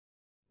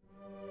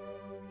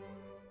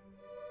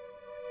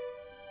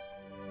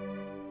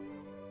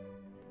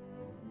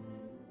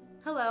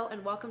Hello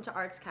and welcome to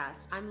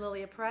Artscast. I'm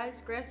Lilia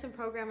Perez, Grants and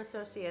Program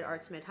Associate at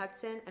Arts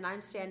Mid-Hudson, and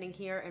I'm standing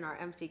here in our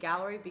empty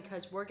gallery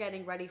because we're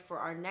getting ready for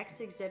our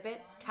next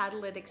exhibit,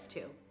 Catalytics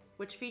 2,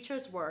 which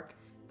features work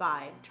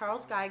by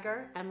Charles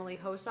Geiger, Emily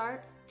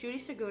Hosart, Judy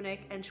Segunik,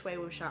 and Shui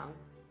Wushang.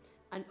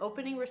 An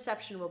opening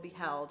reception will be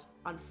held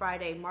on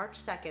Friday, March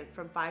 2nd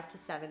from 5 to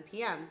 7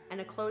 p.m.,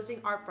 and a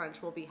closing art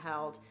brunch will be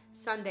held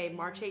Sunday,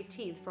 March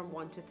 18th from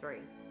 1 to 3.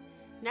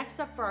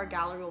 Next up for our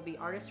gallery will be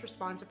Artists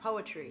Respond to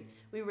Poetry.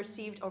 We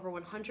received over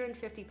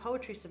 150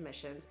 poetry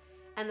submissions,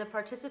 and the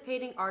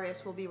participating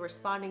artists will be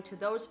responding to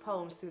those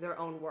poems through their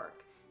own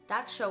work.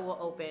 That show will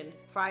open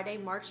Friday,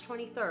 March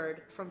 23rd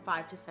from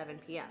 5 to 7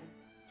 p.m.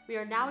 We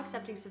are now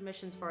accepting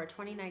submissions for our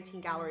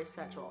 2019 gallery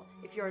schedule.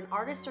 If you're an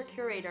artist or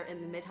curator in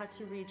the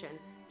Mid-Hudson region,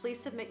 please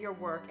submit your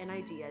work and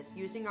ideas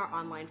using our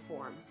online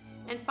form.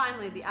 And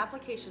finally, the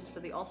applications for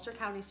the Ulster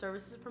County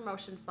Services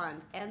Promotion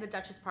Fund and the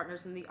Duchess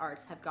Partners in the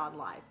Arts have gone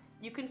live.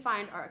 You can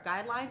find our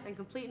guidelines and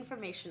complete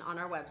information on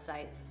our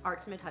website,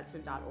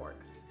 artsmidhudson.org.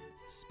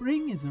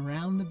 Spring is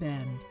around the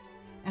bend.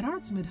 At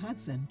Arts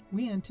Mid-Hudson,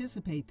 we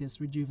anticipate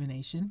this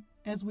rejuvenation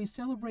as we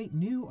celebrate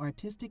new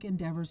artistic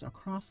endeavors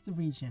across the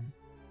region.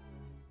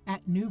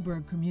 At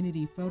Newburgh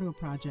Community Photo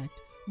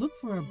Project, look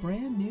for a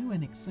brand new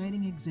and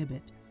exciting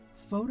exhibit,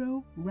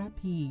 Photo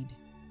Rapide.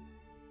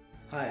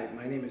 Hi,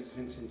 my name is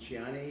Vincent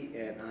Ciani,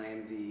 and I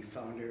am the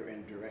founder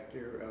and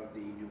director of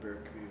the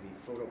Newburgh Community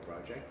Photo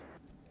Project.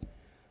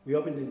 We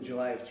opened in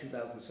July of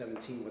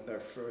 2017 with our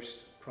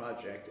first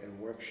project and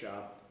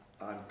workshop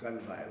on gun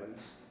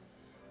violence.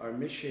 Our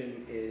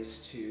mission is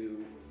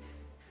to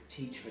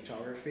teach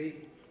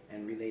photography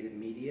and related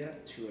media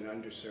to an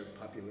underserved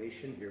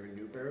population here in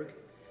Newburgh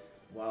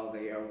while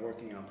they are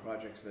working on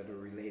projects that are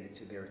related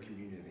to their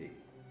community.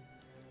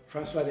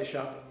 Francois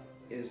Deschamps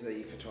is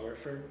a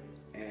photographer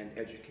and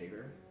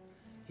educator.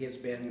 He has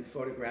been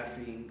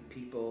photographing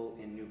people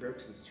in Newburgh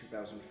since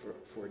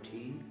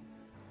 2014.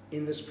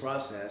 In this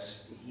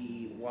process,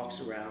 he walks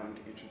around,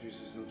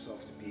 introduces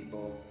himself to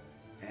people,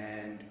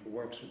 and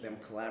works with them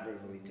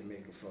collaboratively to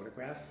make a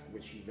photograph,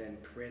 which he then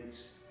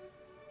prints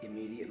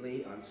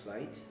immediately on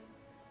site.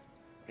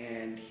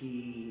 And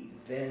he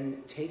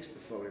then takes the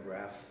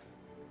photograph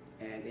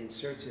and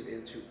inserts it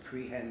into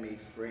pre-handmade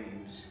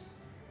frames,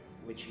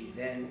 which he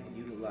then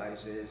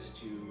utilizes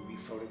to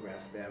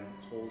rephotograph them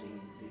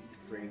holding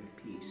the framed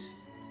piece.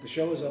 The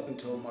show is up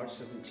until March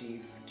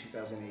 17th,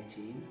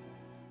 2018.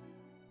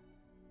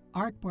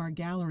 Art Bar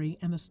Gallery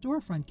and the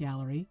Storefront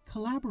Gallery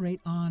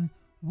collaborate on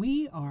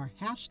We Are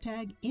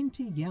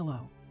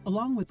 #IntoYellow,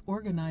 along with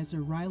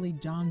organizer Riley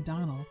John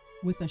Donnell,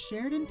 with a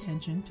shared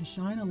intention to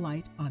shine a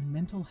light on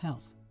mental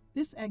health.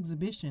 This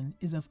exhibition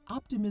is of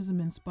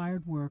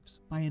optimism-inspired works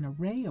by an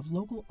array of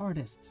local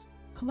artists,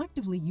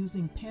 collectively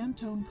using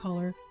Pantone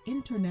color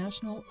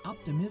International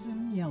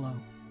Optimism Yellow.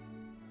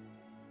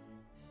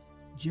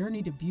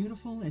 Journey to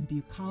beautiful and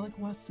bucolic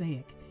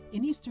Wassaic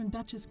in eastern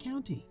Dutchess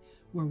County,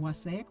 where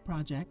Wassaic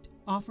Project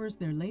offers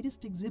their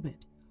latest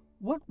exhibit,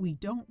 What We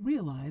Don't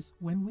Realize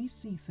When We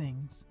See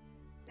Things.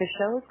 The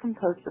show is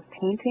composed of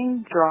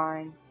painting,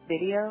 drawing,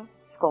 video,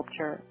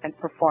 sculpture, and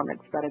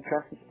performance that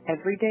addresses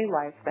everyday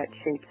life that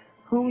shapes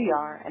who we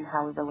are and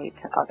how we relate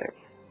to others.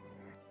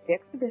 The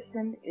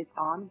exhibition is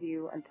on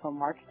view until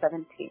March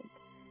 17th.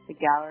 The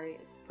gallery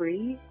is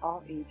free,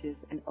 all ages,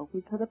 and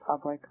open to the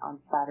public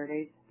on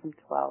Saturdays from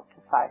 12 to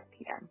 5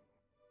 p.m.